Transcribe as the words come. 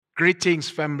Greetings,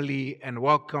 family, and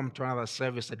welcome to another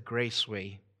service at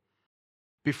Graceway.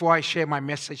 Before I share my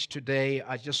message today,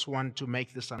 I just want to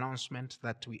make this announcement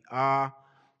that we are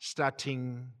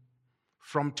starting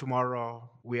from tomorrow.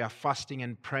 We are fasting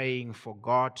and praying for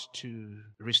God to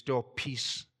restore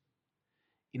peace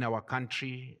in our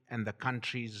country and the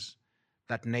countries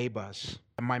that neighbor us.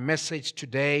 My message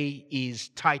today is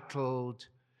titled,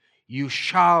 "You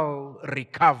Shall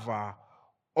Recover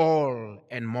All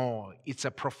and More." It's a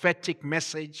prophetic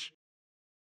message.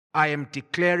 I am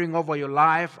declaring over your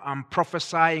life, I'm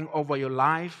prophesying over your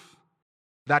life,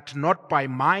 that not by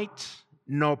might,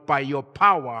 nor by your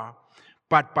power,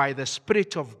 but by the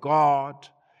Spirit of God,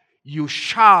 you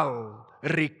shall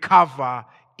recover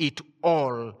it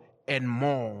all and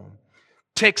more.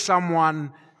 Take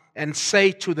someone and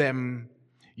say to them,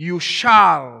 you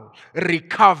shall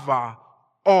recover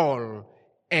all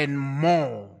and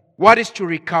more. What is to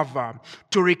recover?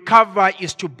 To recover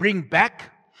is to bring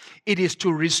back. It is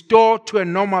to restore to a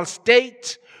normal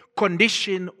state,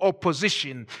 condition, or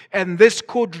position. And this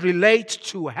could relate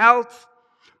to health,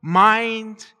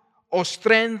 mind, or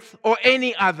strength, or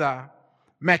any other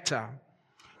matter.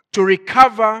 To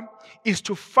recover is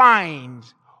to find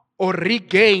or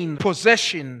regain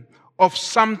possession of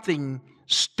something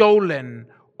stolen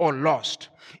or lost.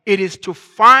 It is to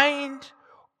find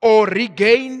or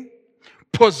regain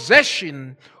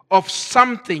possession of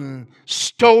something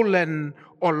stolen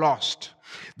or lost.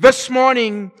 This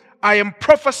morning, I am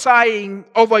prophesying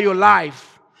over your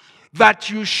life that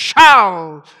you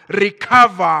shall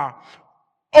recover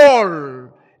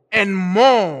all and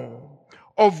more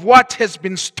of what has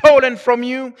been stolen from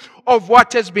you, of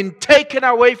what has been taken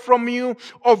away from you,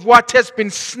 of what has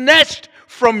been snatched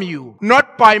from you,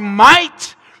 not by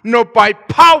might, nor by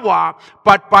power,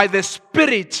 but by the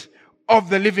Spirit of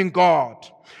the living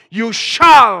God. You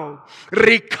shall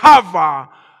recover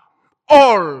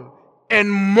all and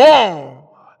more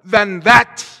than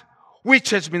that which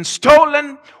has been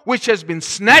stolen, which has been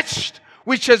snatched,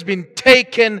 which has been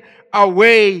taken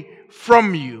away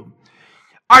from you.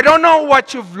 I don't know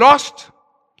what you've lost.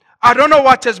 I don't know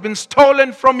what has been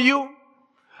stolen from you.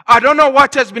 I don't know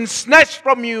what has been snatched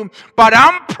from you, but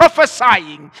I'm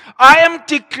prophesying, I am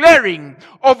declaring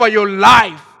over your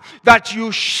life that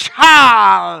you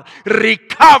shall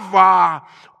recover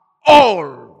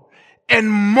all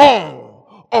and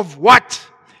more of what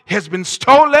has been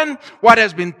stolen, what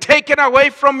has been taken away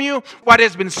from you, what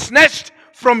has been snatched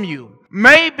from you.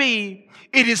 Maybe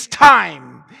it is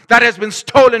time that has been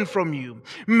stolen from you.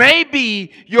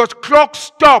 Maybe your clock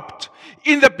stopped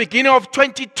in the beginning of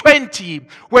 2020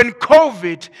 when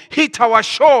COVID hit our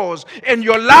shores and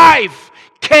your life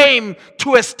came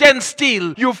to a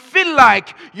standstill. You feel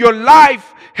like your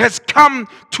life has come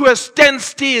to a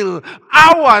standstill.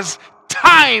 Hours,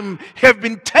 time have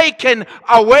been taken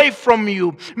away from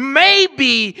you.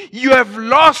 Maybe you have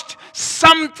lost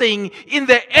something in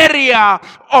the area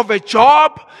of a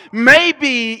job.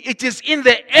 Maybe it is in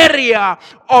the area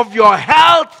of your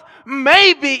health.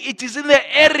 Maybe it is in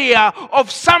the area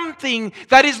of something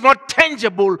that is not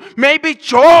tangible. Maybe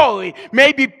joy,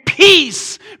 maybe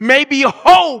peace, maybe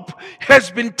hope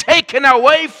has been taken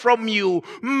away from you.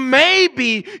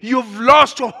 Maybe you've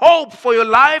lost hope for your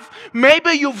life.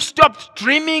 Maybe you've stopped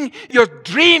dreaming. Your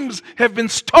dreams have been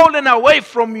stolen away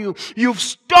from you. You've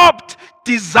stopped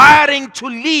desiring to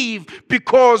live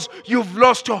because you've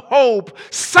lost hope.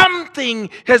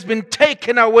 Something has been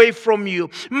taken away from you.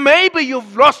 Maybe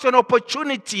you've lost an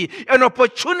opportunity. An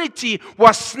opportunity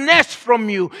was snatched from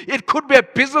you. It could be a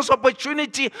business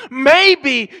opportunity.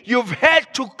 Maybe you've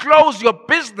had to close your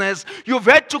business. You've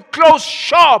had to close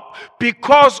shop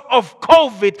because of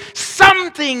COVID.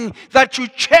 Something that you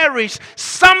cherish,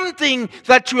 something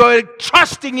that you are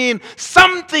trusting in,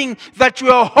 something that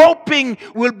you are hoping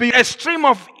will be a stream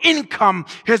of income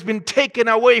has been taken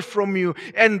away from you.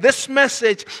 And this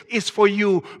message is for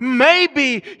you.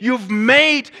 Maybe you've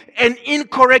made an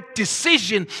incorrect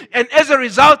decision, and as a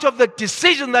result of the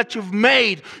decision that you've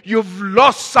made, you've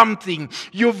lost something.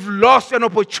 You've lost an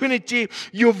opportunity.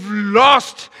 You've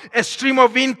lost a stream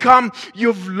of income.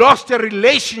 You've lost a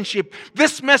relationship.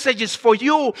 This message is for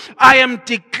you. I am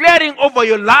declaring over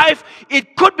your life.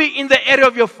 It could be in the area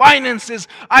of your finances.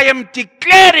 I am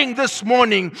declaring this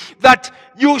morning that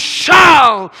you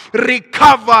shall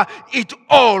recover it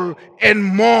all and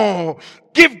more.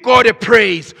 Give God a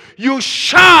praise. You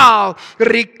shall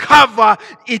recover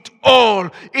it all.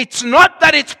 It's not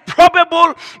that it's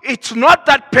probable. It's not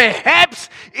that perhaps.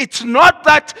 It's not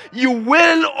that you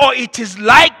will or it is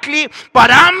likely. But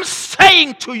I'm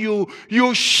saying to you,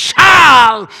 you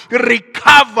shall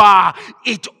recover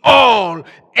it all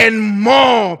and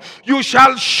more. You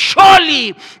shall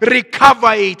surely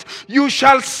recover it. You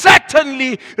shall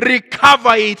certainly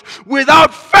recover it.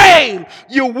 Without fail,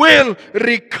 you will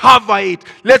recover it.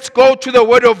 Let's go to the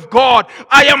word of God.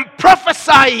 I am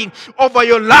prophesying over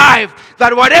your life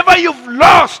that whatever you've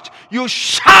lost, you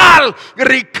shall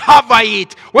recover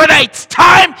it. Whether it's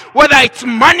time, whether it's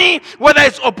money, whether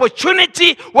it's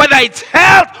opportunity, whether it's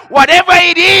health, whatever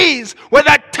it is,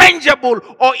 whether tangible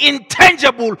or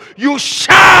intangible, you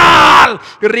shall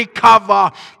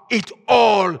recover it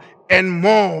all and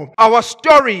more. Our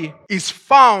story is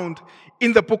found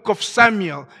in the book of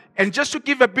Samuel. And just to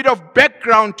give a bit of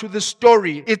background to the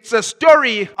story, it's a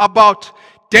story about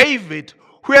David,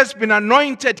 who has been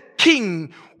anointed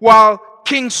king while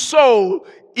King Saul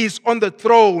is on the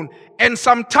throne. And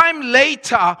sometime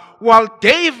later, while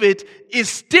David is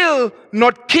still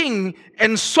not king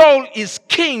and Saul is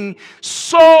king,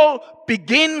 Saul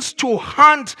begins to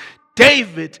hunt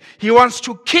David. He wants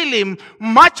to kill him.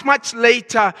 Much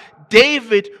later,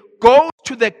 David goes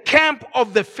to the camp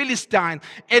of the Philistines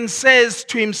and says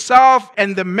to himself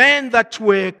and the men that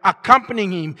were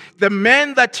accompanying him, the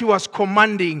men that he was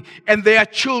commanding and their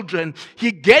children,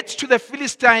 he gets to the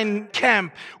Philistine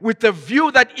camp with the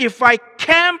view that if I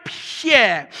camp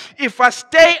here, if I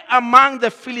stay among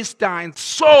the Philistines,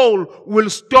 Saul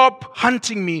will stop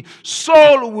hunting me.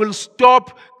 Saul will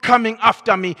stop coming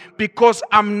after me because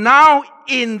I'm now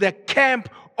in the camp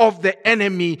of the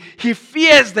enemy. He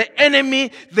fears the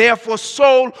enemy, therefore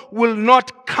Saul will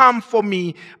not come for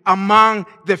me among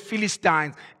the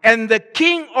Philistines. And the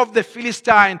king of the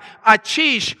Philistines,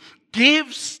 Achish,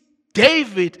 gives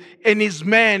David and his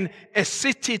men a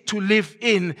city to live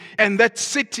in, and that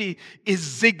city is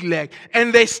Ziklag.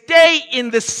 And they stay in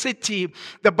the city.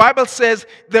 The Bible says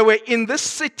they were in this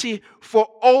city for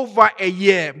over a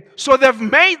year. So they've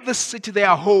made the city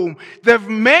their home. They've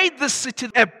made the city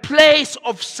a place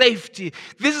of safety.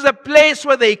 This is a place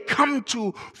where they come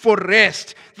to for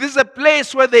rest. This is a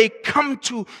place where they come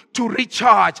to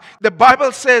recharge. The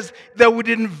Bible says they would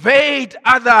invade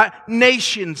other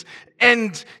nations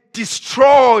and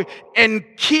destroy and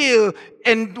kill,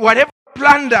 and whatever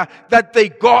plunder that they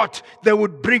got, they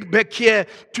would bring back here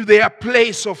to their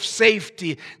place of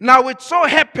safety. Now it so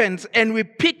happens, and we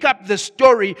pick up the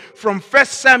story from 1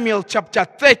 Samuel chapter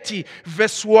 30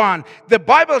 verse 1. The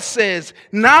Bible says,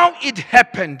 now it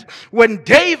happened when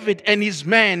David and his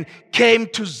men came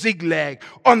to Ziklag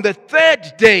on the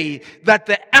third day that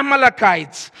the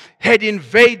Amalekites had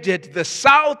invaded the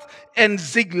south and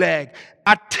Ziklag,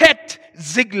 attacked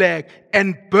Ziklag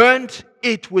and burnt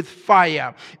it with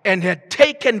fire, and had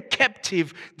taken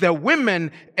captive the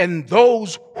women and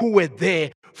those who were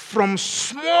there, from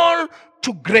small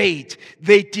to great.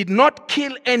 They did not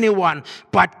kill anyone,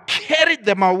 but carried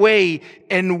them away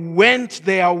and went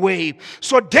their way.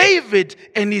 So David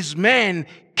and his men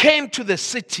came to the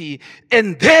city,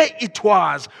 and there it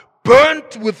was,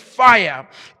 burnt with fire,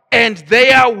 and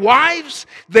their wives,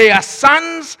 their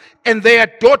sons, and their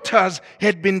daughters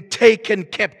had been taken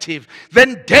captive.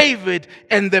 Then David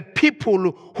and the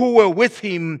people who were with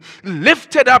him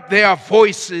lifted up their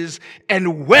voices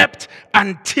and wept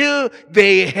until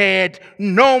they had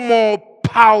no more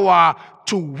power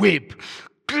to weep.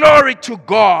 Glory to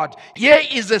God. Here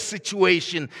is a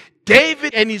situation.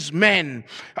 David and his men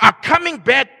are coming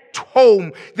back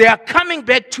home. They are coming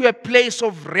back to a place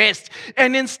of rest.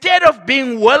 And instead of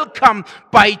being welcomed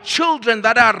by children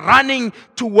that are running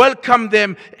to welcome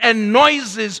them, and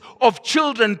noises of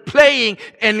children playing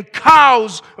and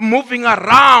cows moving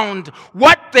around,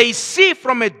 what they see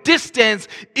from a distance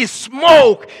is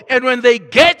smoke. And when they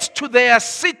get to their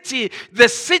city, the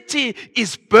city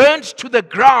is burnt to the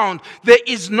ground. There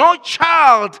is no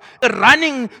child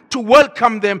running to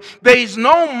welcome them. There is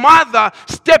no mother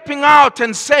stepping out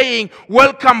and saying,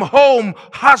 welcome home,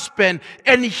 husband.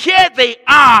 And here they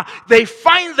are. They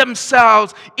find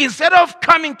themselves, instead of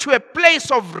coming to a place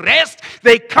of rest,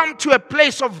 they come to a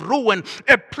place of ruin,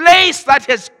 a place that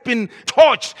has been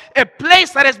torched, a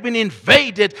place that has been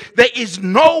invaded. There is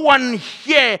no one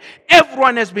here.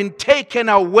 Everyone has been taken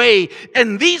away.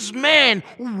 And these men,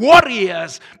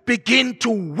 warriors, begin to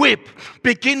weep,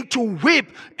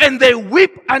 and they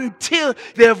weep until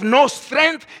they have no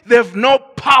strength, they have no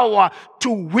power to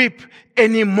weep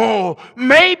anymore.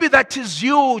 Maybe that is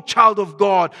you, child of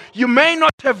God. You may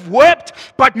not have wept,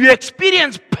 but you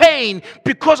experienced pain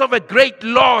because of a great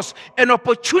loss. An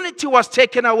opportunity was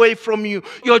taken away from you.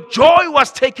 Your joy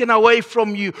was taken away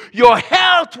from you. Your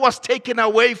health was taken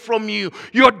away from you.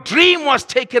 Your dream was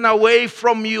taken away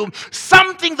from you.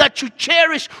 Something that you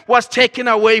cherish was taken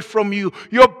away from you.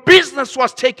 Your business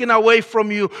was taken away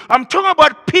from you. I'm talking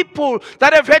about people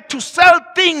that have had to sell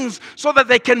things so that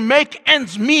they can make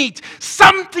ends meet.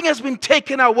 Something has been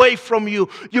taken away from you.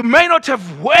 You may not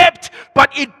have wept,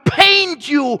 but it pained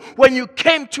you when you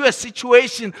came to a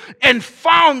situation and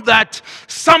found that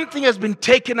something has been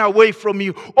taken away from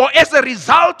you. Or as a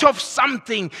result of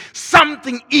something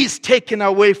is taken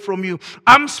away from you.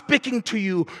 I'm speaking to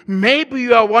you. Maybe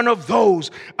you are one of those.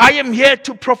 I am here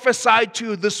to prophesy to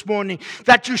you this morning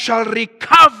that you shall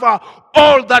recover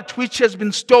all that which has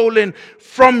been stolen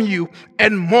from you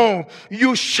and more.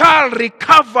 You shall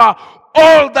recover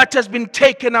all that has been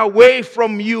taken away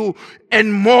from you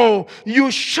and more. You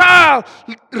shall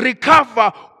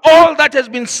recover all that has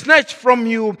been snatched from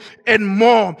you and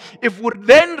more. If we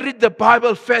then read the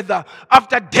Bible further,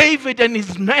 after David and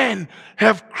his men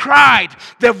have cried,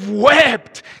 they've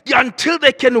wept until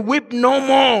they can weep no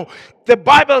more. The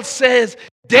Bible says,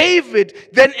 David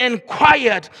then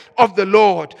inquired of the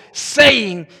Lord,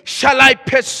 saying, shall I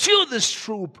pursue this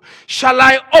troop? Shall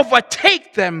I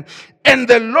overtake them? And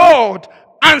the Lord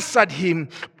answered him,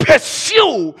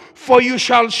 pursue, for you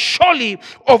shall surely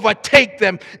overtake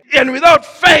them, and without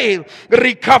fail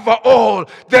recover all.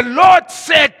 The Lord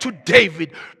said to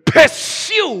David,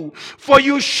 pursue, for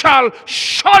you shall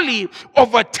surely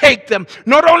overtake them.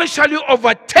 Not only shall you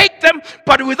overtake them,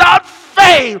 but without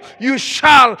fail you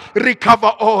shall recover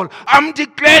all. I'm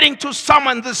declaring to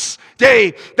someone this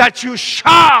day that you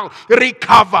shall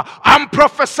recover. I'm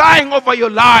prophesying over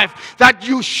your life that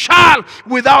you shall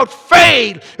without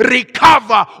fail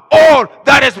recover all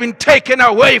that has been taken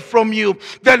away from you.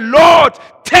 The Lord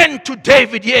turned to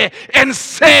David here and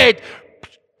said,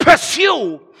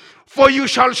 pursue, for you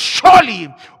shall surely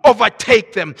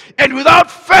overtake them, and without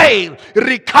fail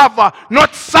recover,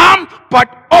 not some,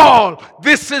 but all.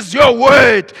 This is your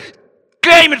word.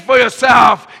 Claim it for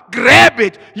yourself. Grab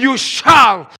it. You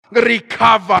shall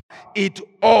recover it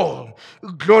all.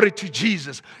 Glory to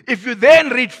Jesus. If you then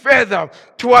read further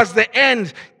towards the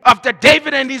end, after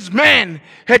David and his men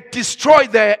had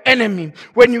destroyed their enemy,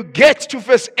 when you get to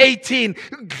verse 18,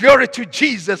 glory to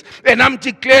Jesus, and I'm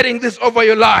declaring this over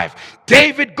your life.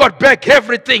 David got back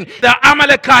everything the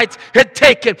Amalekites had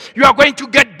taken. You are going to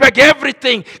get back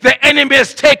everything the enemy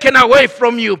has taken away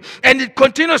from you. And it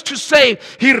continues to say,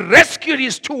 he rescued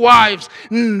his 2 wives.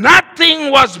 Nothing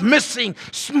was missing,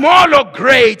 small or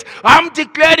great. I'm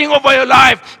declaring over your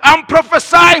life, I'm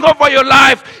prophesying over your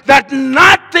life that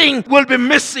nothing will be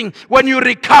missing when you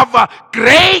recover,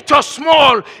 great or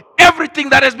small. Everything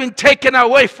that has been taken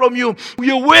away from you,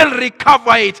 you will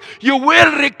recover it. You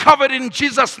will recover it in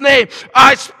Jesus' name.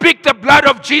 I speak the blood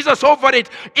of Jesus over it.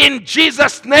 In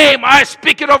Jesus' name, I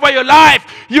speak it over your life.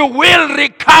 You will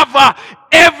recover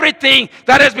everything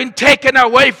that has been taken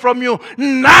away from you.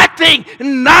 Nothing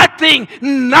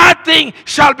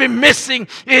shall be missing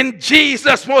in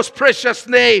Jesus' most precious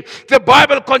name. The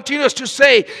Bible continues to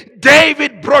say,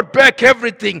 David brought back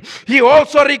everything. He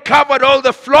also recovered all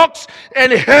the flocks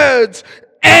and herds,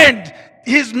 and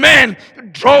his men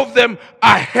drove them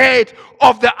ahead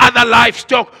of the other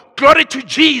livestock. Glory to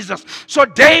Jesus. So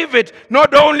David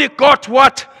not only got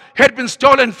what had been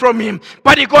stolen from him,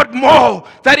 but he got more.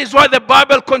 That is why the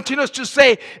Bible continues to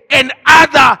say, and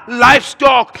other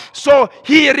livestock. So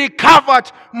he recovered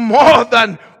more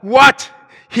than what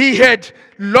he had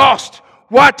lost,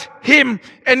 what him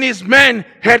and his men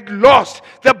had lost.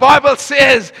 The Bible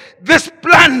says this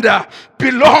plunder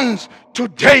belongs to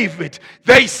David.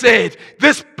 They said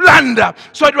this plunder.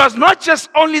 So it was not just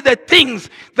only the things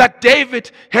that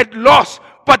David had lost,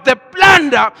 but the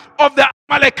plunder of the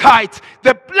Amalekites,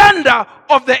 the plunder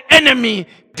of the enemy.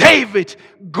 David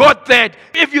got that.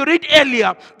 If you read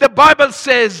earlier, the Bible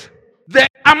says the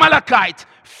Amalekites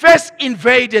first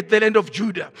invaded the land of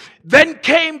Judah, then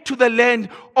came to the land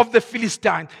of the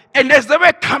Philistines. And as they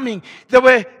were coming, they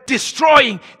were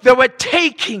destroying, they were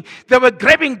taking, they were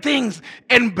grabbing things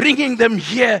and bringing them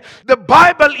here. The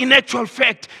Bible, in actual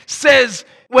fact, says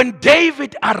when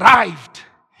David arrived,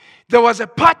 there was a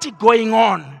party going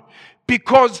on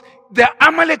because the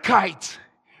Amalekites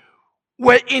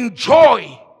were in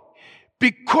joy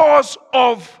because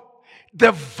of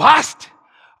the vast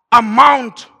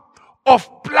amount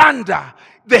of plunder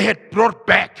they had brought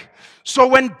back. So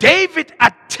when David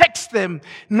attacks them,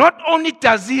 not only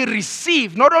does he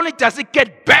receive, not only does he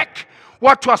get back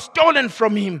what was stolen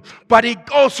from him, but he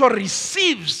also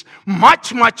receives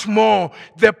much, much more.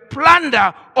 The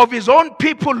plunder of his own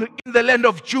people in the land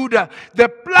of Judah, the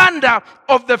plunder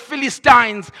of the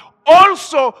Philistines,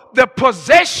 also the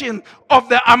possession of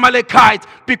the Amalekites,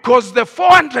 because the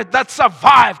 400 that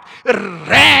survived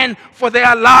ran for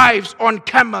their lives on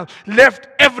camel, left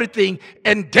everything,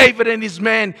 and David and his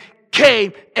men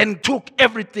came and took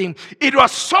everything. It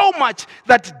was so much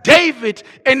that David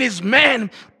and his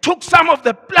men took some of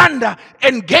the plunder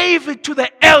and gave it to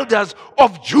the elders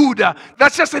of Judah.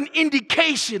 That's just an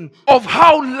indication of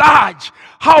how large,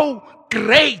 how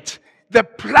great the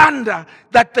plunder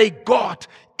that they got.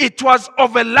 It was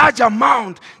of a large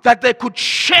amount that they could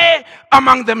share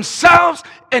among themselves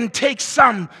and take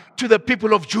some to the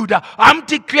people of Judah. I'm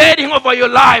declaring over your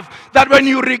life that when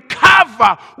you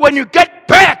recover, when you get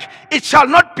back, it shall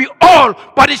not be all,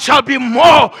 but it shall be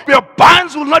more. Your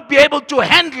barns will not be able to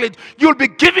handle it. You'll be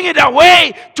giving it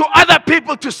away to other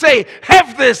people to say,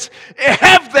 have this,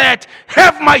 have that,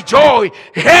 have my joy,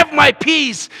 have my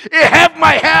peace, have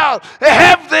my health,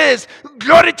 have this.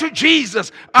 Glory to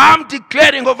Jesus. I'm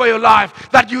declaring over your life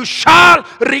that you shall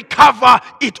recover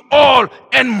it all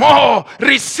and more.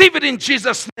 Receive it in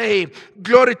Jesus' name.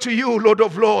 Glory to you, Lord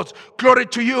of Lords. Glory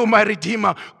to you, my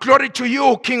Redeemer. Glory to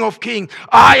you, King of Kings.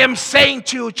 I am saying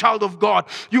to you, child of God,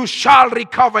 you shall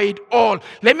recover it all.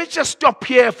 Let me just stop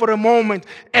here for a moment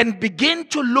and begin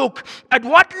to look at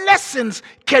what lessons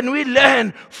can we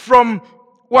learn from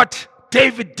what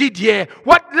David did here.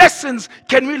 What lessons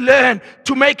can we learn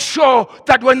to make sure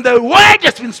that when the word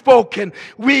has been spoken,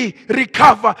 we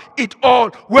recover it all?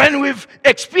 When we've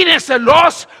experienced a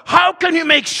loss, how can we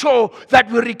make sure that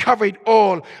we recover it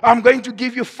all? I'm going to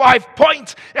give you 5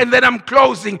 points and then I'm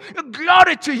closing.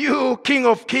 Glory to you, King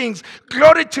of Kings.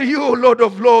 Glory to you, Lord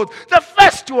of Lords. The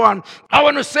first one, I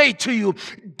want to say to you,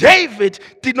 David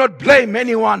did not blame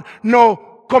anyone,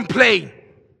 nor complain.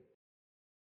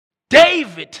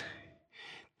 David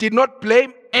did not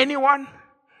blame anyone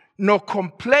nor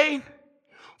complain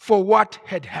for what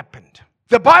had happened.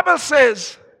 The Bible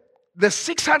says the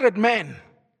 600 men,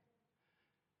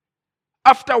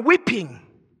 after weeping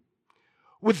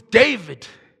with David,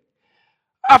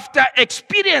 after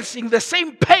experiencing the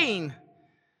same pain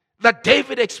that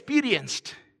David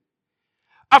experienced,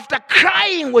 after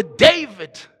crying with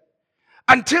David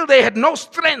until they had no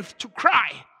strength to cry,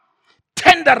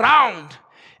 turned around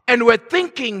and were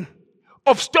thinking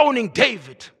of stoning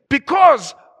David,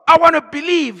 because I want to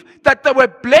believe that they were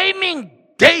blaming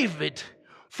David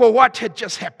for what had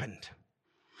just happened.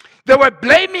 They were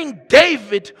blaming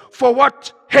David for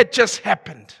what had just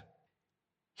happened.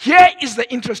 Here is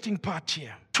the interesting part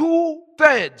here.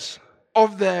 2/3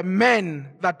 of the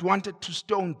men that wanted to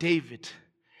stone David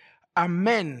are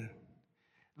men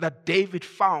that David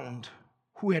found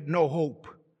who had no hope.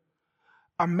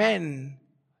 Are men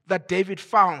that David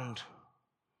found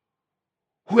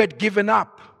who had given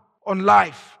up on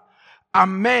life, are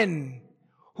men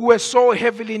who were so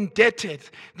heavily indebted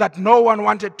that no one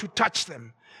wanted to touch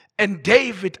them. And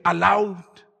David allowed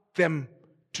them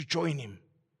to join him.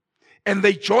 And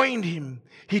they joined him.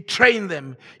 He trained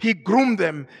them. He groomed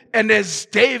them. And as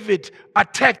David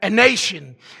attacked a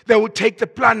nation, they would take the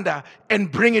plunder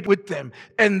and bring it with them.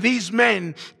 And these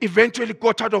men eventually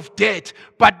got out of debt.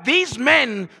 But these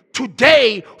men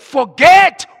today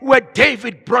forget where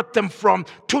David brought them from.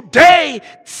 Today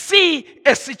see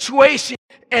a situation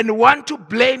and want to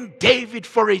blame David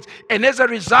for it. And as a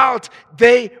result,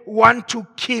 they want to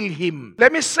kill him.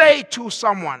 Let me say to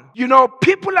someone,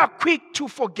 people are quick to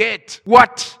forget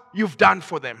what you've done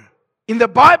for them. In the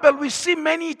Bible, we see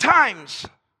many times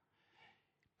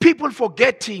people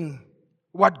forgetting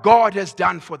what God has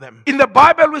done for them. In the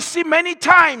Bible, we see many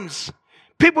times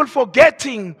people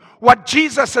forgetting what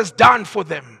Jesus has done for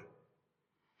them.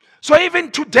 So even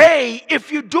today,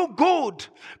 if you do good,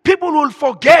 people will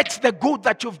forget the good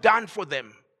that you've done for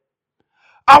them.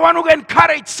 I want to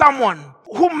encourage someone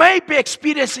who may be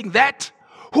experiencing that,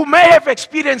 who may have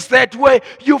experienced that, where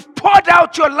you've poured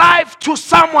out your life to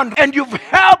someone and you've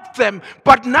helped them,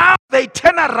 but now they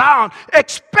turn around,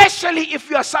 especially if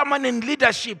you are someone in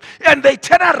leadership, and they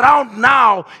turn around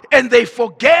now and they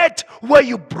forget where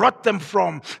you brought them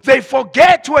from. They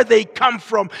forget where they come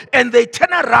from, and they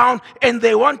turn around and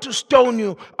they want to stone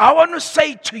you. I want to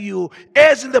say to you,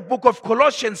 as in the book of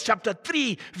Colossians chapter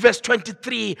 3, verse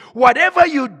 23, whatever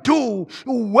you do,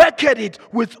 work at it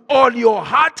with all your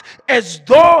heart, as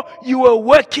though though you were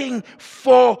working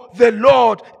for the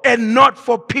Lord and not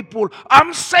for people.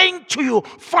 I'm saying to you,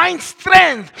 find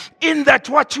strength in that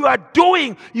what you are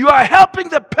doing. You are helping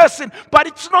the person, but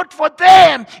it's not for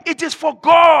them. It is for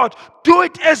God. Do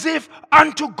it as if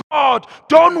unto God.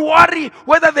 Don't worry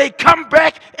whether they come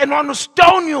back and want to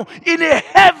stone you. In a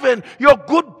heaven, your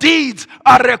good deeds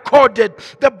are recorded.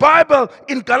 The Bible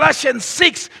in Galatians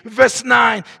 6 verse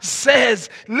 9 says,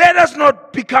 let us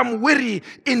not become weary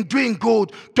in doing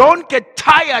good. Don't get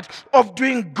tired of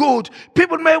doing good.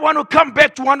 People may want to come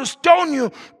back to want to stone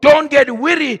you. Don't get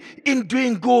weary in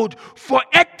doing good. For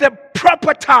at the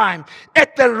proper time,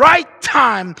 at the right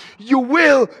time, you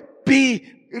will be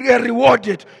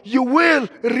rewarded. You will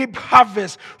reap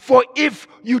harvest. For if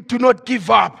you do not give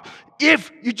up,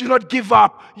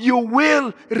 you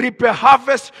will reap a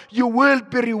harvest. You will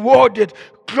be rewarded.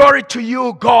 Glory to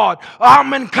you, God.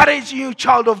 I'm encouraging you,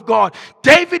 child of God.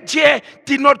 David here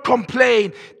did not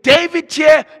complain. David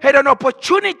here had an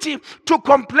opportunity to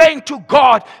complain to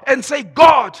God and say,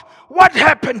 God, what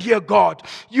happened here, God?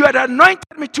 You had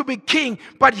anointed me to be king,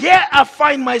 but here I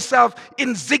find myself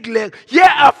in Ziklag. Here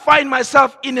I find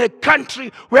myself in a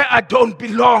country where I don't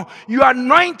belong. You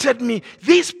anointed me.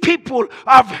 These people,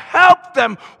 I've helped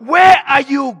them. Where are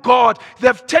you, God?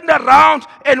 They've turned around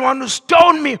and want to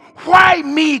stone me. Why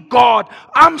me, God?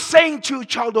 I'm saying to you,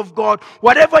 child of God,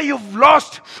 whatever you've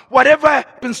lost, whatever has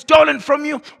been stolen from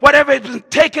you, whatever has been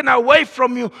taken away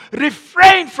from you,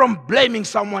 refrain from blaming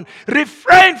someone.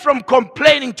 Refrain from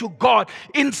complaining to God.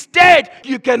 Instead,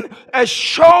 you can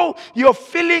show your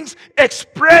feelings,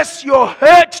 express your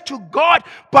hurt to God,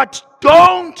 but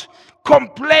don't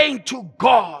complain to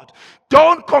God.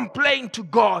 Don't complain to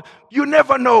God. You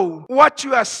never know. What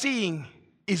you are seeing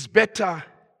is better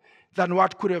than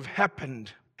what could have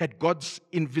happened had God's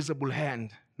invisible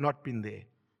hand not been there.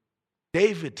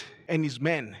 David and his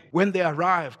men, when they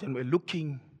arrived and were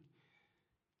looking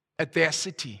at their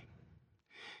city,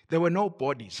 there were no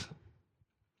bodies.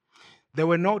 There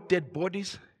were no dead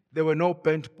bodies. There were no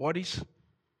burnt bodies.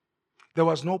 There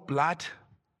was no blood,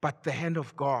 but the hand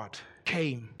of God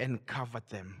came and covered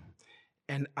them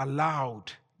and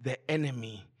allowed the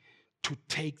enemy to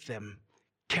take them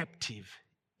captive,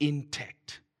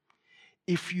 intact.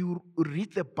 If you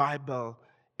read the Bible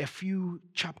a few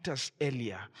chapters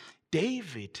earlier,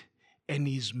 David and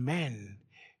his men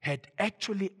had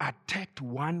actually attacked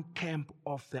one camp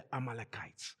of the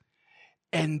Amalekites,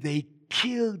 and they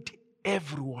killed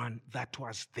everyone that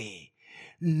was there.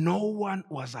 No one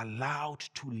was allowed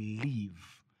to leave.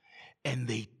 And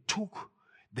they took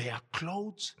their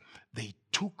clothes, they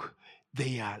took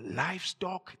their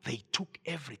livestock, they took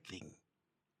everything.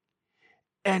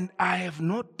 And I have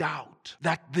no doubt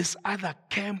that this other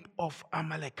camp of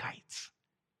Amalekites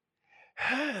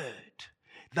heard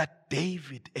that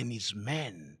David and his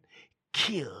men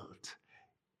killed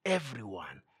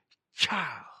everyone,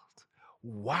 child,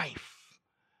 wife,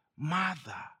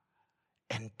 mother,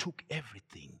 and took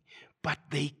everything. But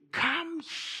they come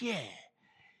here,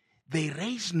 they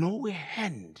raise no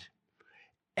hand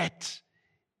at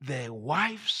the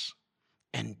wives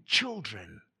and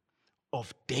children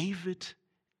of David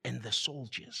and the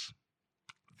soldiers.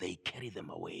 They carry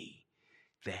them away.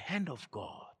 The hand of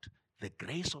God, the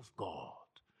grace of God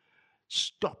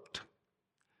stopped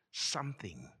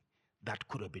something that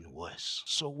could have been worse.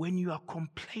 So when you are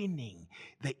complaining,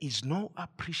 there is no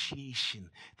appreciation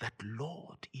that,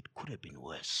 Lord, it could have been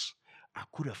worse. I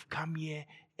could have come here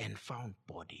and found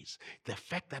bodies. The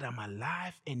fact that I'm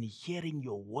alive and hearing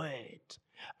your word,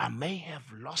 I may have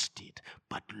lost it,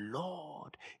 but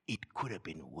Lord, it could have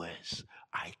been worse.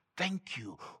 I thank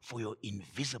you for your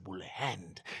invisible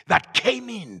hand that came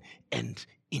in and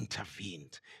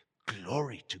intervened.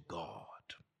 Glory to God.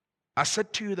 I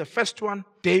said to you, the first one,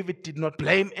 David did not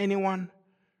blame anyone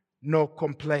nor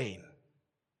complain.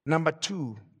 Number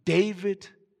two, David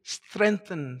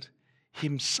strengthened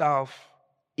himself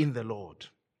in the Lord.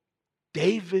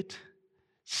 David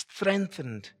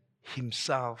strengthened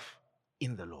himself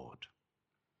in the Lord.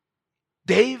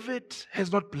 David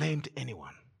has not blamed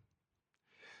anyone.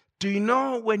 Do you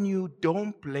know when you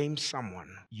don't blame someone,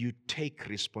 you take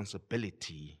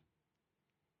responsibility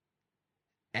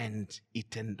and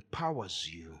it empowers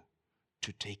you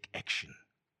to take action?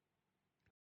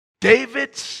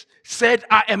 David said,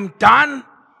 I am done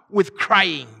with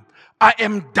crying. I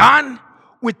am done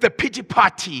with the pity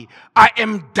party. I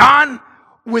am done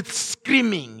with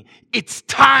screaming. It's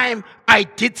time I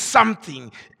did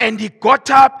something. And he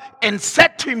got up and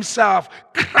said to himself,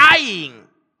 crying,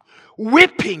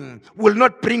 weeping will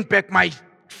not bring back my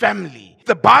family.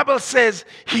 The Bible says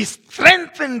he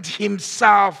strengthened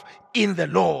himself in the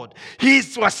Lord. He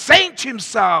was saying to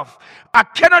himself, I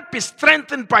cannot be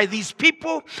strengthened by these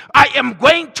people. I am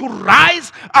going to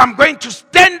rise. I'm going to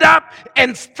stand up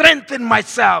and strengthen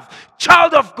myself.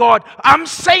 Child of God, I'm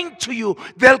saying to you,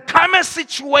 there'll come a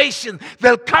situation,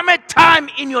 there'll come a time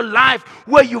in your life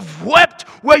where you've wept,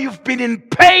 where you've been in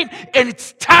pain, and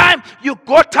it's time you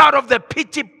got out of the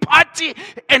pity party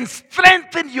and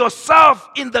strengthen yourself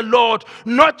in the Lord.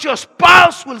 Not your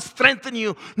spouse will strengthen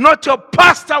you, not your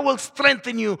pastor will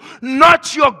strengthen you,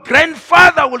 not your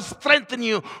grandfather will strengthen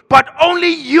you, but only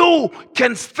you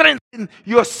can strengthen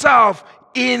yourself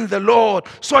in the Lord.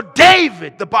 So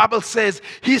David, the Bible says,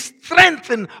 he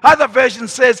strengthened. Other version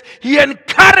says he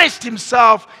encouraged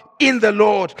himself in the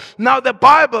Lord. Now the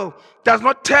Bible does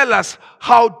not tell us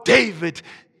how David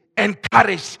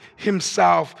encouraged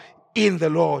himself in the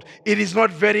Lord. It is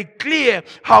not very clear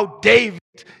how David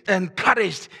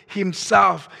encouraged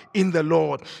himself in the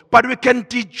Lord. But we can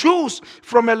deduce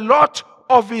from a lot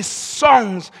of his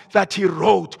songs that he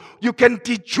wrote. You can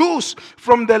deduce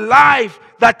from the life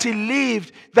that he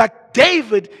lived that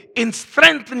David, in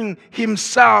strengthening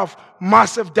himself,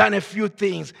 must have done a few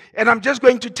things. And I'm just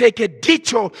going to take a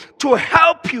detour to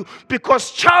help you,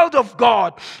 because, child of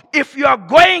God, if you are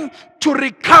going to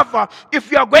recover,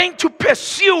 if you are going to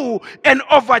pursue and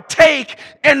overtake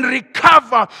and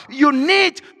recover, you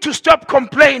need to stop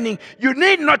complaining. You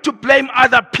need not to blame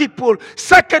other people.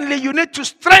 Secondly, you need to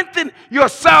strengthen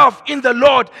yourself in the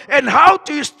Lord. And how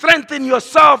do you strengthen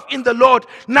yourself in the Lord?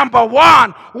 Number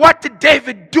one, what did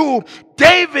David do?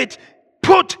 David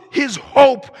put his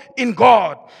hope in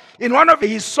God. In one of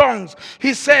his songs,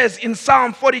 he says in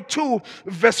Psalm 42,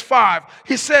 verse 5,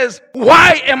 he says,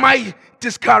 why am I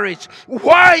discouraged?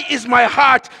 Why is my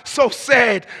heart so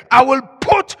sad? I will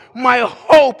put my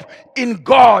hope in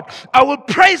God. I will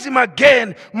praise him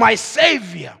again, my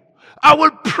Savior. I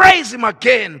will praise him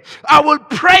again. I will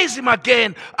praise him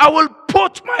again. I will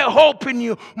put my hope in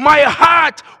you. My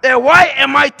heart, why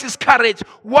am I discouraged?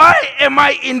 Why am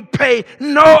I in pain?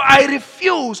 No, I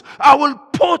refuse. I will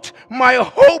put my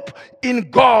hope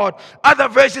in God. Other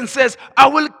version says, I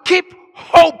will keep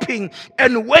hoping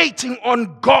and waiting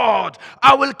on God.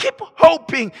 I will keep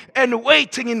hoping and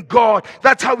waiting in God.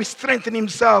 That's how he strengthened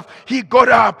himself. He got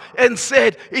up and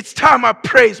said, it's time I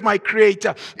praise my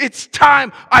Creator. It's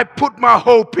time I put my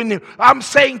hope in him. I'm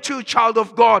saying to you, child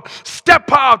of God,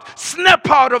 step out, snap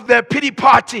out of the pity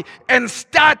party and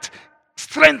start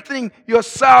strengthening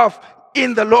yourself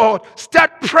in the Lord.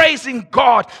 Start praising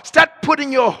God. Start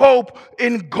putting your hope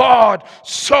in God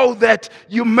so that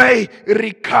you may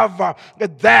recover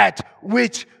that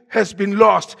which has been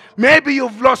lost. Maybe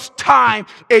you've lost time.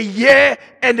 A year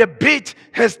and a bit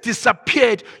has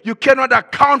disappeared. You cannot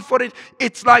account for it.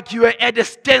 It's like you are at a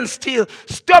standstill.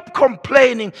 Stop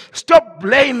complaining. Stop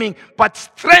blaming. But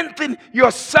strengthen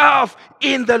yourself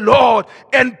in the Lord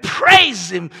and praise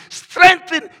him.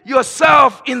 Strengthen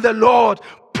yourself in the Lord.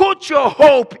 Put your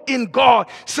hope in God.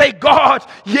 Say, God,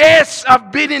 yes,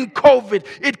 I've been in COVID.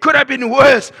 It could have been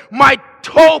worse. My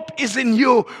hope is in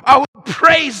you. I will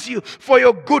praise you for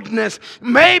your goodness.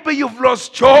 Maybe you've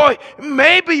lost joy.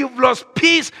 Maybe you've lost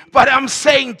peace. But I'm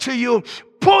saying to you,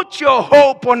 put your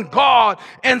hope on God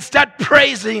and start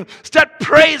praising him. Start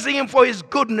praising him for his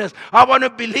goodness. I want to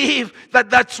believe that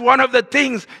that's one of the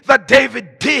things that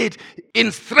David did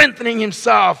in strengthening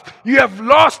himself. You have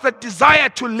lost the desire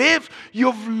to live.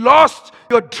 You've lost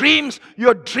your dreams.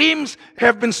 Your dreams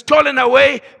have been stolen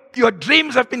away. Your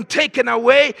dreams have been taken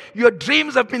away. Your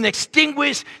dreams have been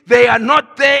extinguished. They are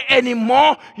not there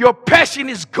anymore. Your passion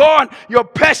is gone. Your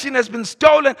passion has been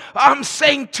stolen. I'm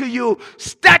saying to you,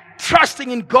 start trusting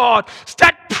in God.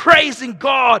 Start praising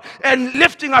God and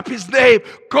lifting up his name.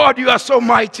 God, you are so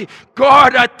mighty.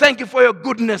 God, I thank you for your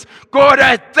goodness. God,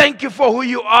 I thank you for who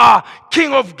you are.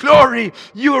 King of glory,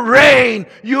 you reign,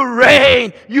 you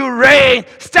reign, you reign.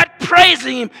 Start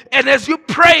praising him. And as you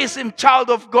praise him, child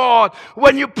of God,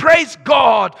 when you praise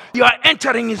God, you are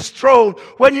entering his throne.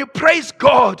 When you praise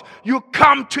God, you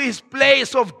come to his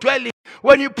place of dwelling.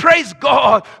 When you praise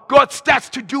God, God starts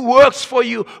to do works for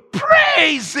you.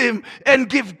 Praise him and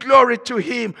give glory to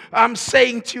him. I'm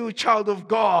saying to you, child of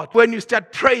God, when you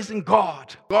start praising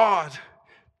God, God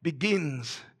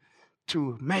begins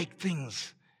to make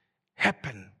things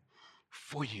happen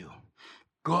for you.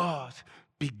 God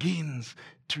begins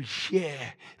to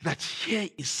share that here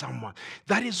is someone.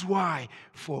 That is why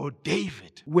for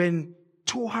David, when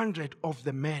 200 of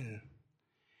the men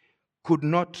could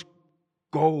not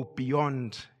go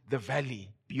beyond the valley,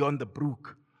 beyond the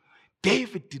brook,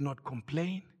 David did not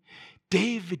complain.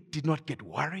 David did not get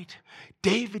worried.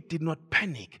 David did not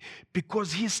panic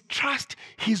because his trust,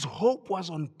 his hope was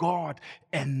on God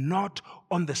and not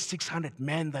on the 600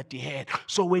 men that he had.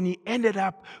 So when he ended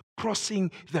up crossing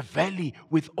the valley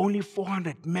with only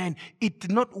 400 men, it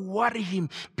did not worry him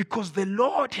because the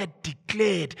Lord had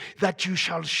declared that you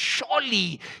shall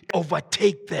surely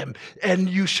overtake them and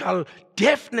you shall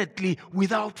definitely,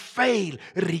 without fail,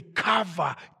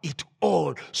 recover it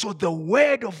all. So the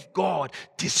word of God,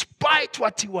 despite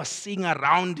what he was seeing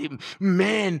around him,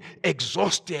 man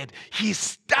exhausted, he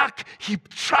stuck, he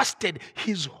trusted,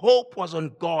 his hope was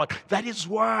on God. That is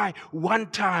why one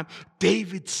time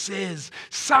David says,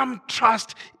 some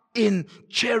trust in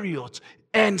chariots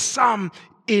and some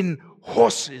in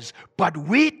horses, but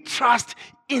we trust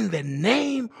in the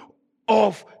name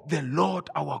of the Lord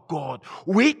our God.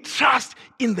 We trust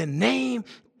in the name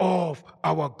of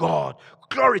our God.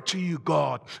 Glory to you,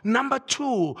 God. Number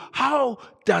two, how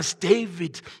does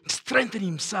David strengthen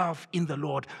himself in the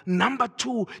Lord? Number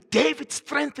two, David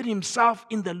strengthened himself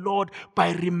in the Lord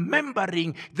by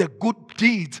remembering the good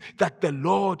deeds that the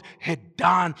Lord had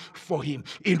done for him.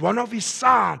 In one of his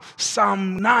Psalms,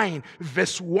 Psalm 9,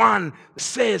 verse 1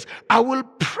 says, I will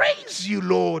praise you,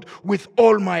 Lord, with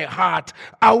all my heart.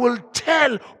 I will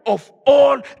tell of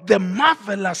all the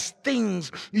marvelous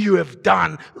things you have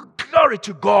done. Glory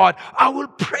to God. I will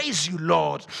praise you,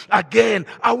 Lord. Again,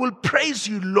 I will praise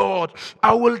you, Lord.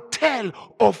 I will tell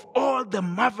of all the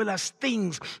marvelous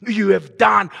things you have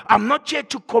done. I'm not here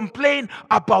to complain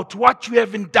about what you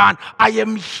haven't done. I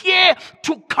am here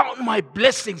to count my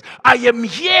blessings. I am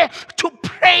here to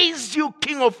praise you,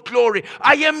 King of glory.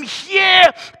 I am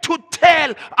here to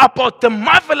tell about the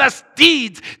marvelous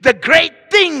deeds, the great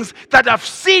things that I've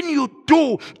seen you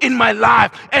do in my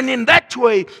life. And in that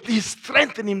way, he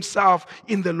strengthened himself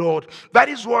in the Lord. That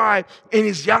is why in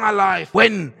his younger life,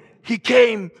 when he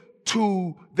came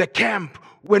to the camp,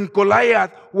 when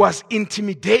Goliath was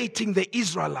intimidating the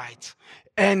Israelites,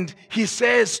 and he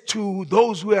says to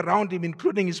those who are around him,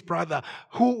 including his brother,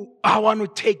 I want to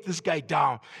take this guy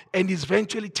down. And he's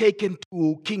eventually taken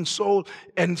to King Saul,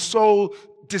 and Saul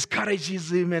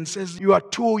discourages him and says, you are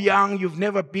too young, you've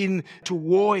never been to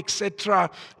war, etc.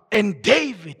 And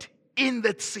David, in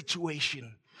that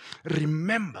situation,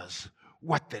 remembers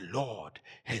what the Lord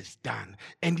has done.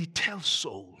 And he tells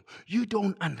Saul, you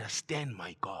don't understand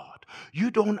my God. You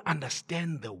don't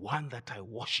understand the one that I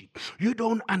worship. You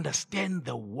don't understand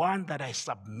the one that I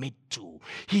submit to.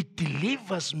 He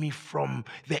delivers me from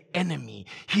the enemy.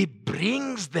 He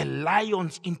brings the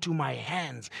lions into my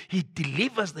hands. He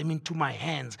delivers them into my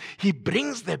hands. He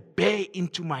brings the bear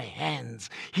into my hands.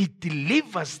 He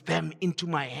delivers them into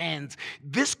my hands.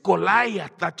 This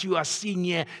Goliath that you are seeing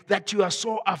here, that you are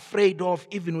so afraid of,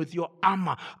 even with your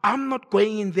armor, I'm not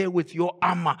going in there with your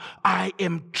armor. I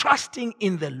am trusting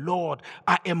in the Lord.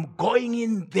 I am going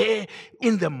in there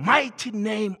in the mighty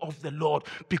name of the Lord,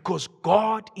 because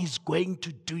God is going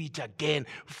to do it again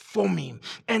for me.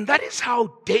 And that is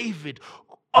how David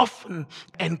often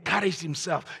encouraged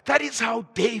himself. That is how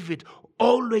David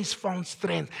always found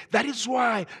strength. That is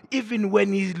why even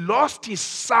when he lost his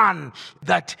son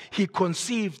that he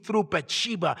conceived through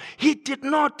Bathsheba, he did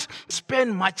not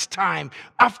spend much time.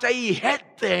 After he had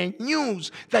the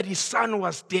news that his son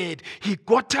was dead, he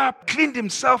got up, cleaned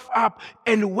himself up,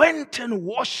 and went and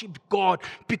worshipped God,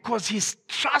 because his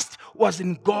trust was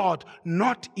in God,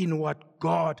 not in what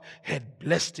God had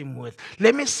blessed him with.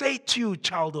 Let me say to you,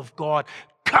 child of God,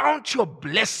 count your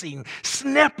blessing.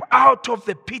 Snap out of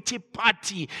the pity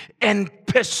party and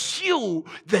pursue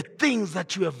the things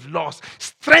that you have lost.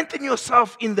 Strengthen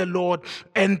yourself in the Lord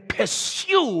and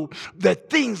pursue the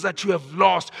things that you have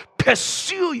lost.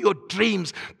 Pursue your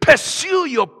dreams. Pursue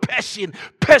your passion.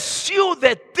 Pursue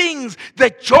the things,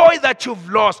 the joy that you've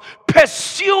lost.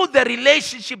 Pursue the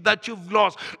relationship that you've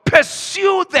lost.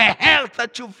 Pursue the health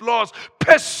that you've lost.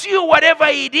 Pursue whatever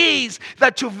it is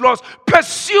that you've lost.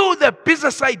 Pursue the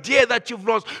business idea that you've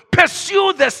lost.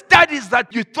 Pursue the studies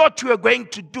that you thought you were going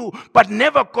to do but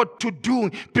never got to do,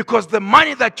 because the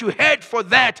money that you had for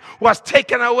that was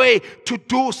taken away to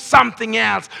do something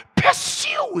else.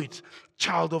 Pursue it.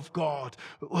 Child of God,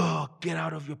 get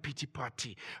out of your pity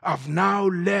party. I've now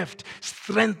left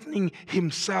strengthening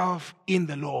himself in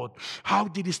the Lord. How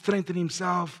did he strengthen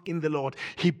himself in the Lord?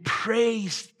 He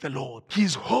praised the Lord.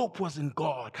 His hope was in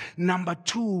God. Number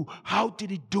two, how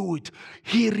did he do it?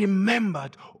 He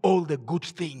remembered all the good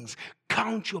things.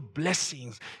 Count your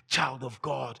blessings, child of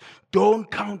God. Don't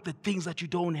count the things that you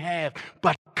don't have,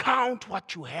 but count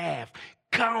what you have.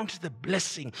 Count the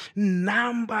blessing.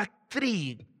 Number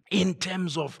three, in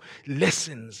terms of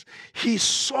lessons. He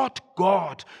sought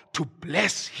God to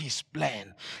bless his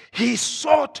plan. He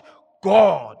sought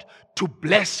God to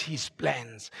bless his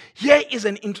plans. Here is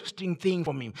an interesting thing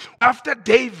for me. After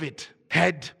David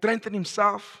had strengthened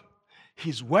himself,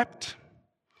 he's wept.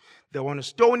 They want to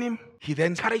stone him. He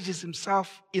then encourages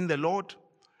himself in the Lord.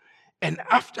 And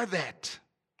after that,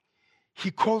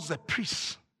 he calls the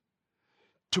priest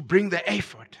to bring the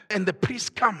ephod. And the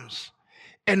priest comes.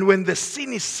 And when the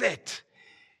scene is set,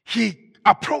 he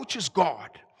approaches God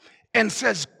and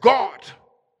says, God,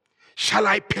 shall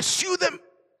I pursue them?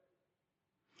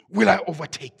 Will I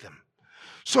overtake them?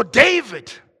 So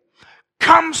David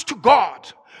comes to God,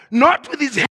 not with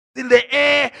his hands in the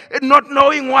air and not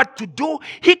knowing what to do.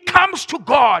 He comes to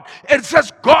God and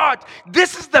says, God,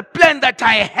 this is the plan that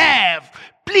I have.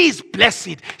 Please bless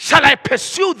it. Shall I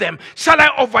pursue them? Shall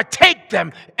I overtake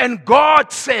them? And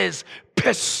God says,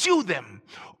 pursue them,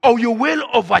 or you will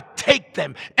overtake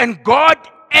them. And God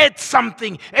adds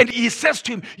something, and he says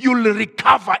to him, you'll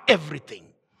recover everything.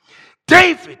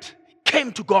 David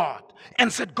came to God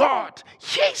and said, God,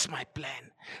 here's my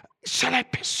plan. Shall I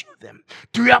pursue them?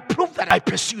 Do you approve that I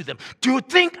pursue them? Do you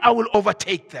think I will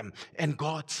overtake them? And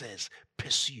God says,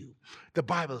 pursue. The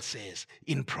Bible says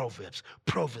in Proverbs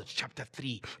chapter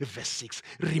 3, verse 6,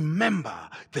 remember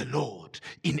the Lord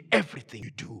in everything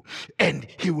you do, and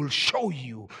he will show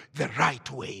you the right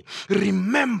way.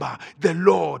 Remember the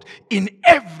Lord in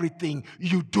everything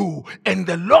you do, and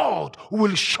the Lord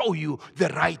will show you the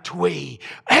right way.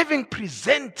 Having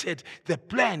presented the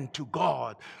plan to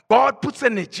God, God puts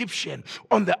an Egyptian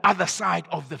on the other side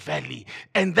of the valley,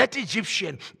 and that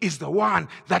Egyptian is the one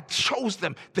that shows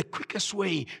them the quickest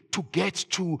way to get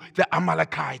to the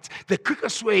Amalekites, the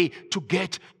quickest way to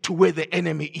get to where the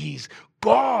enemy is.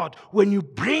 God, when you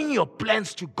bring your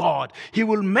plans to God, he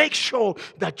will make sure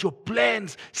that your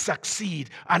plans succeed.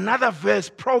 Another verse,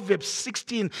 Proverbs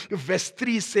 16, verse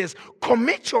 3 says,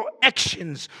 commit your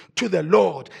actions to the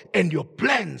Lord and your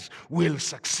plans will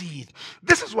succeed.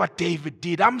 This is what David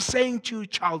did. I'm saying to you,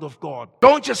 child of God,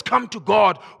 don't just come to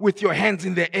God with your hands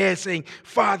in the air saying,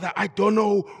 Father, I don't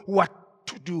know what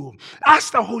to do.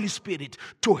 Ask the Holy Spirit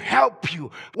to help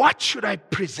you. What should I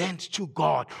present to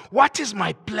God? What is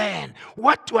my plan?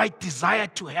 What do I desire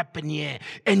to happen here?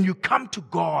 And you come to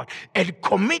God and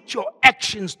commit your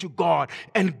actions to God,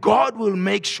 and God will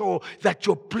make sure that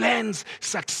your plans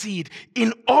succeed.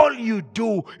 In all you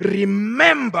do,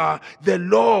 remember the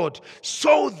Lord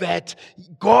so that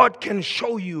God can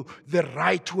show you the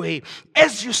right way.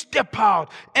 As you step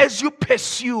out, as you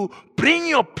pursue, bring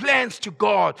your plans to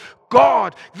God.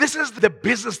 God, this is the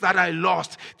business that I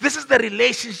lost. This is the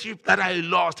relationship that I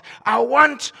lost. I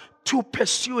want to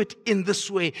pursue it in this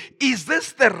way. Is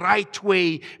this the right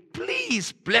way?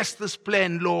 Please bless this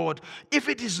plan, Lord. If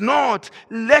it is not,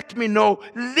 let me know.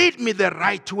 Lead me the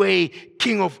right way,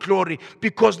 King of glory.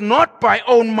 Because not by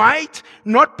own might,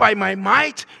 not by my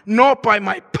might, nor by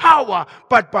my power,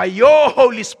 but by your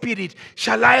Holy Spirit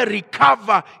shall I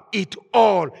recover it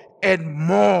all and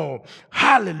more.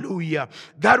 Hallelujah.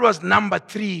 That was number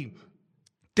 3.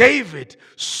 David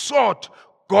sought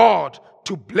God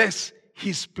to bless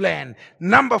his plan.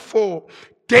 Number 4,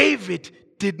 David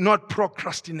did not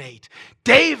procrastinate.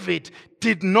 David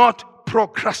did not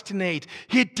procrastinate.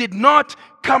 He did not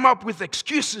come up with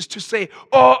excuses to say,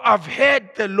 oh, I've heard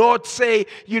the Lord say,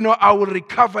 I will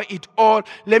recover it all.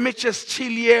 Let me just chill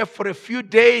here for a few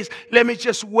days. Let me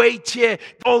just wait here.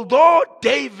 Although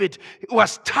David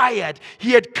was tired,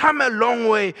 he had come a long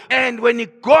way. And when he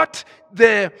got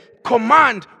the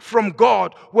command from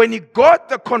God, when he got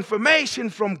the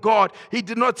confirmation from God, he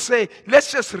did not say,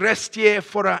 let's just rest here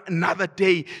for another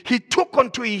day. He took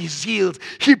onto his heels.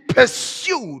 He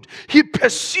pursued.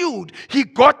 He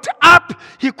got up.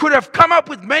 He could have come up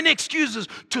with many excuses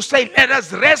to say, let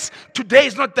us rest. Today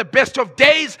is not the best of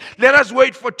days. Let us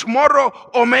wait for tomorrow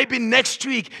or maybe next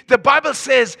week. The Bible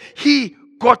says he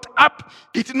got up.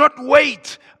 He did not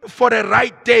wait for the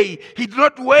right day. He did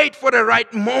not wait for the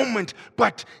right moment.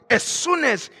 But as soon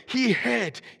as he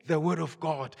heard the word of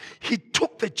God, he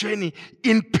took the journey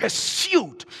in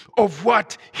pursuit of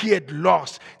what he had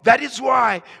lost. That is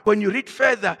why when you read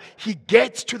further, he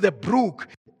gets to the brook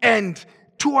and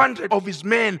 200 of his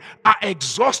men are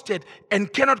exhausted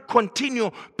and cannot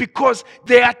continue because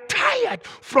they are tired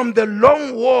from the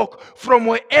long walk from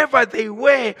wherever they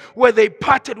were, where they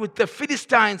parted with the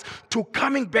Philistines, to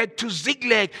coming back to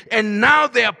Ziklag, and now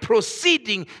they are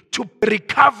proceeding to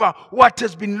recover what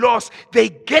has been lost. They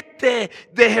get there,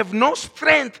 they have no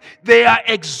strength, they are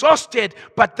exhausted,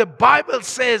 but the Bible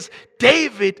says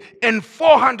David and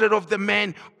 400 of the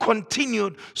men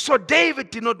continued. So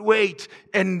David did not wait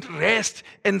and rest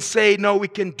and say, no, we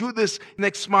can do this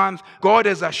next month. God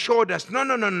has assured us. No,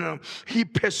 no, no, no. He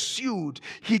pursued.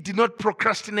 He did not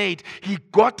procrastinate. He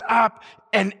got up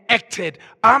and acted.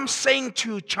 I'm saying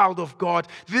to you, child of God,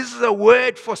 this is a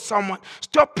word for someone.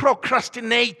 Stop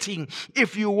procrastinating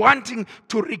if you're wanting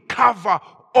to recover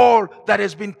all that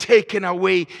has been taken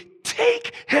away.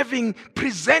 Having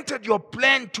presented your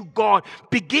plan to God,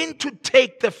 begin to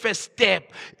take the first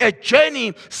step. A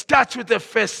journey starts with the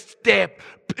first step.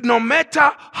 No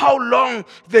matter how long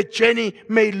the journey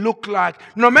may look like,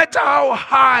 no matter how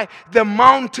high the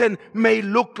mountain may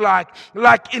look like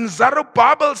in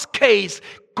Zerubbabel's case,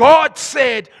 God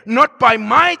said, not by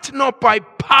might, not by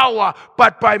power,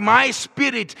 but by my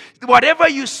spirit. Whatever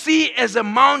you see as a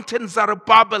mountain,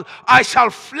 Zerubbabel, I shall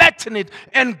flatten it.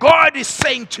 And God is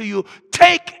saying to you,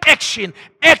 take action.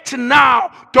 Act now.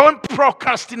 Don't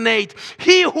procrastinate.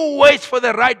 He who waits for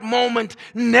the right moment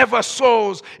never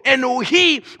sows. And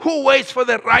he who waits for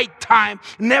the right time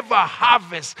never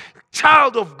harvests.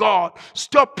 Child of God,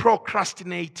 stop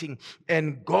procrastinating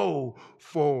and go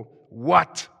for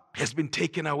what has been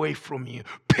taken away from you.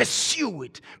 Pursue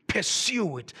it.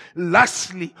 Pursue it.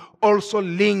 Lastly, also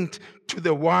linked to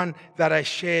the one that I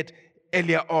shared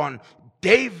earlier on,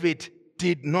 David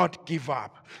did not give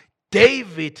up.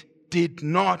 David did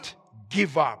not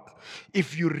give up.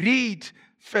 If you read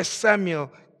 1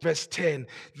 Samuel verse 10,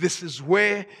 this is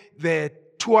where the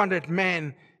 200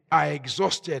 men are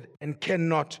exhausted and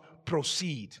cannot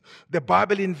proceed. The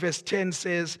Bible in verse 10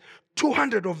 says,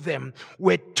 200 of them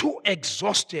were too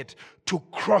exhausted to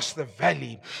cross the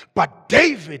valley, but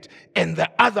David and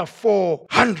the other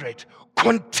 400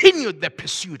 continued the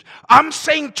pursuit. I'm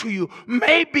saying to you,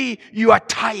 maybe you are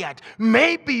tired,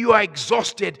 maybe you are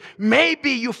exhausted,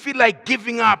 maybe you feel like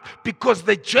giving up because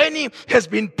the journey has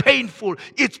been painful,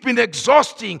 it's been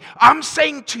exhausting. I'm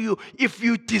saying to you, if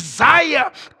you desire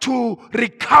to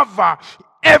recover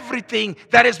everything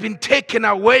that has been taken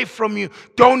away from you,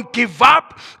 don't give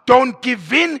up, don't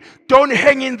give in, don't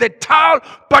hang in the towel,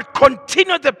 but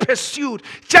continue the pursuit.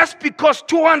 Just because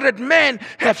 200 men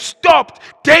have stopped,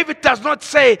 David does not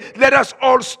say, let us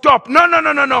all stop. No, no,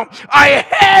 no, no, no. I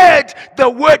heard the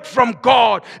word from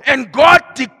God, and God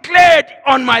declared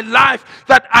on my life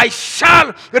that I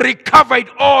shall recover it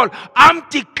all. I'm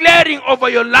declaring over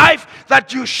your life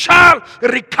that you shall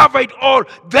recover it all.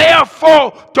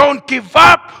 Therefore, don't give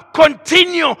up.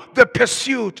 Continue the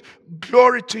pursuit.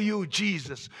 Glory to you,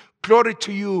 Jesus. Glory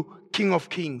to you, King of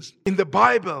Kings. In the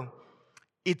Bible,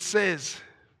 it says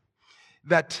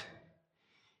that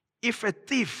if a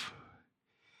thief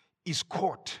is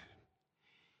caught,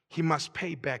 he must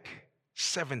pay back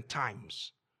 7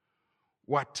 times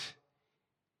what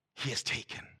he has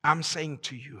taken. I'm saying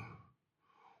to you,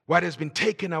 what has been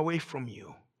taken away from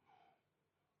you,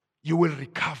 you will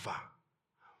recover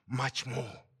much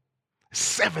more.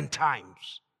 7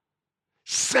 times.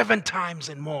 7 times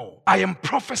and more. I am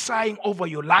prophesying over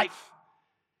your life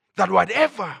that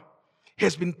whatever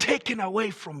has been taken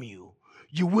away from you,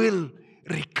 you will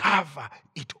recover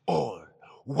it all.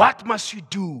 What must you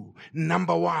do?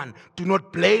 Number 1, do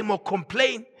not blame or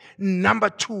complain. Number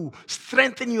 2,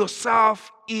 strengthen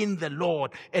yourself in the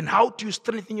Lord. And how do you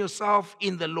strengthen yourself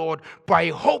in the Lord? By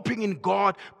hoping in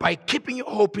God, by keeping your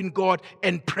hope in God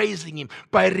and praising Him,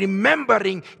 by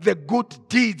remembering the good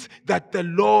deeds that the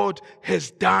Lord has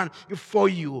done for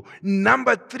you.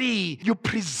 Number 3, you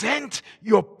present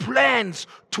your plans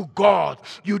to God.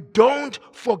 You don't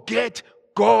forget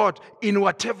God in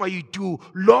whatever you do.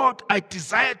 Lord, I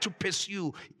desire to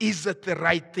pursue. Is it the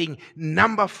right thing?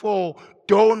 Number 4,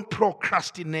 don't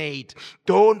procrastinate.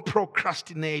 Don't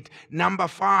procrastinate. Number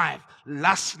 5,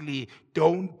 lastly,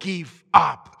 don't give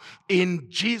up. In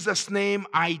Jesus' name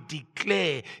I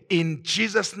declare, in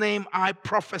Jesus' name I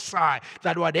prophesy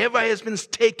that whatever has been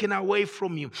taken away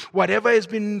from you, whatever has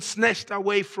been snatched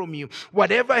away from you,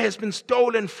 whatever has been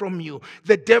stolen from you,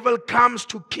 the devil comes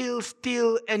to kill,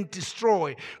 steal, and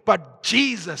destroy. But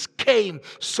Jesus came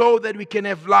so that we can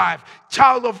have life.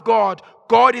 Child of God,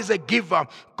 God is a giver.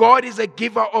 God is a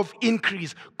giver of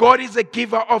increase. God is a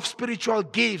giver of spiritual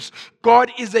gifts.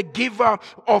 God is a giver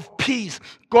of peace.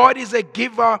 God is a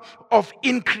giver of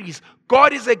increase.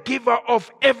 God is a giver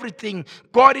of everything.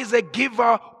 God is a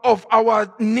giver of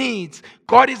our needs.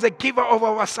 God is a giver of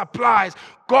our supplies.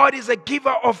 God is a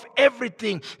giver of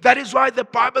everything. That is why the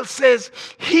Bible says,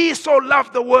 He so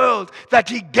loved the world that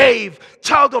He gave.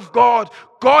 Child of God,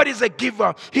 God is a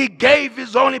giver. He gave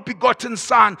His only begotten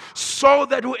Son so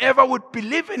that whoever would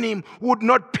believe in Him would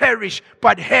not perish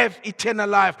but have eternal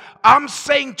life. I'm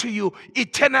saying to you,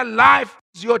 eternal life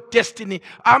your destiny.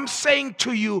 I'm saying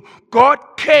to you, God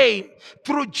came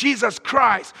through Jesus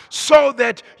Christ so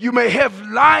that you may have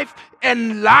life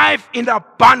and life in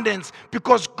abundance,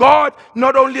 because God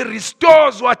not only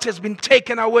restores what has been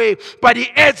taken away, but He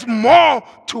adds more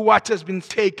to what has been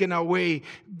taken away.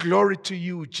 Glory to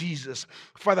you, Jesus.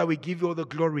 Father, we give you all the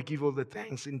glory, we give you all the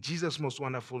thanks in Jesus' most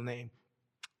wonderful name.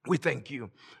 We thank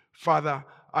you. Father,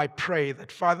 I pray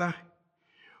that, Father,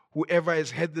 whoever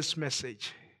has heard this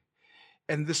message,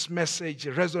 and this message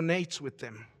resonates with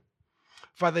them,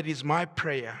 Father, it is my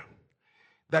prayer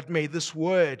that may this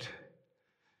word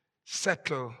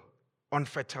settle on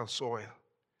fertile soil.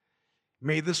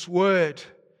 May this word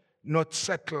not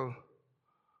settle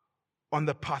on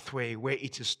the pathway where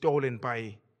it is stolen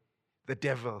by the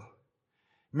devil.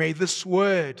 May this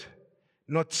word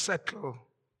not settle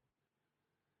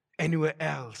anywhere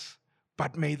else,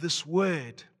 but may this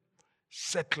word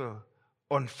settle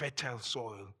on fertile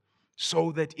soil,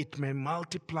 so that it may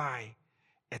multiply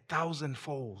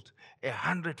 1,000-fold,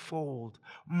 100-fold,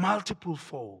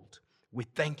 multiple-fold. We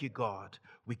thank you, God.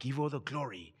 We give all the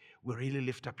glory. We really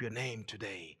lift up your name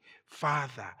today.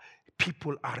 Father,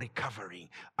 people are recovering.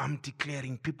 I'm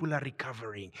declaring people are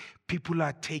recovering. People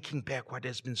are taking back what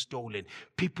has been stolen.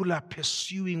 People are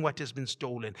pursuing what has been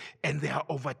stolen, and they are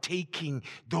overtaking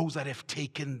those that have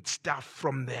taken stuff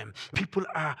from them. People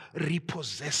are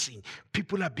repossessing.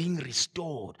 People are being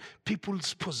restored.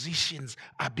 People's positions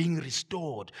are being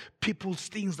restored. People's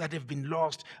things that have been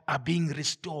lost are being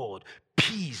restored.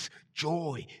 Peace,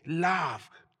 joy, love,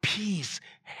 peace,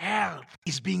 health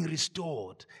is being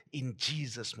restored in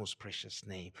Jesus' most precious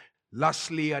name.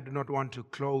 Lastly, I do not want to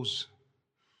close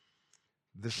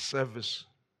this service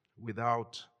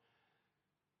without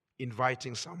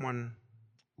inviting someone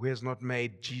who has not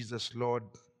made Jesus Lord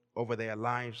over their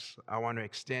lives. I want to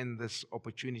extend this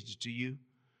opportunity to you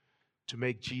to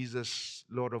make Jesus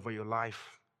Lord over your life,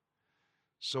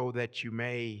 so that you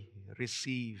may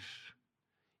receive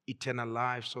eternal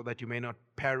life, so that you may not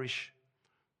perish,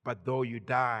 but though you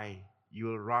die, you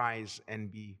will rise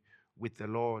and be with the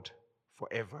Lord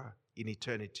forever in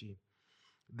eternity.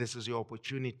 This is your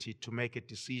opportunity to make a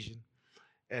decision.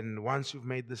 And once you've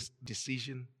made this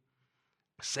decision,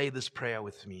 say this prayer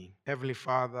with me. Heavenly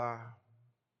Father,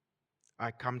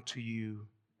 I come to you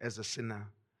as a sinner.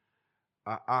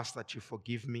 I ask that you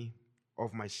forgive me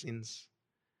of my sins.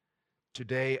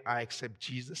 Today, I accept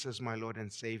Jesus as my Lord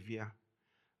and Savior.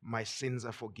 My sins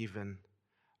are forgiven.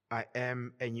 I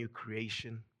am a new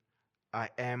creation. I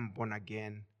am born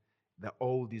again. The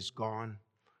old is gone.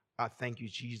 I thank you,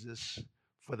 Jesus,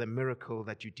 for the miracle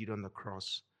that you did on the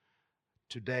cross.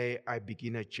 Today, I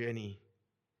begin a journey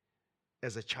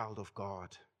as a child of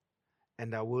God,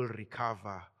 and I will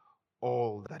recover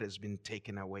all that has been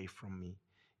taken away from me.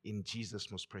 In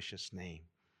Jesus' most precious name,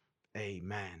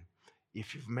 amen.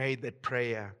 If you've made that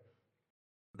prayer,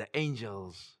 the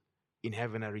angels in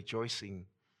heaven are rejoicing.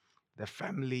 The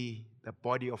family, the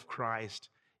body of Christ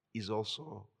is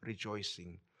also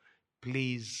rejoicing.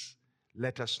 Please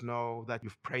let us know that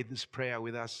you've prayed this prayer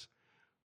with us.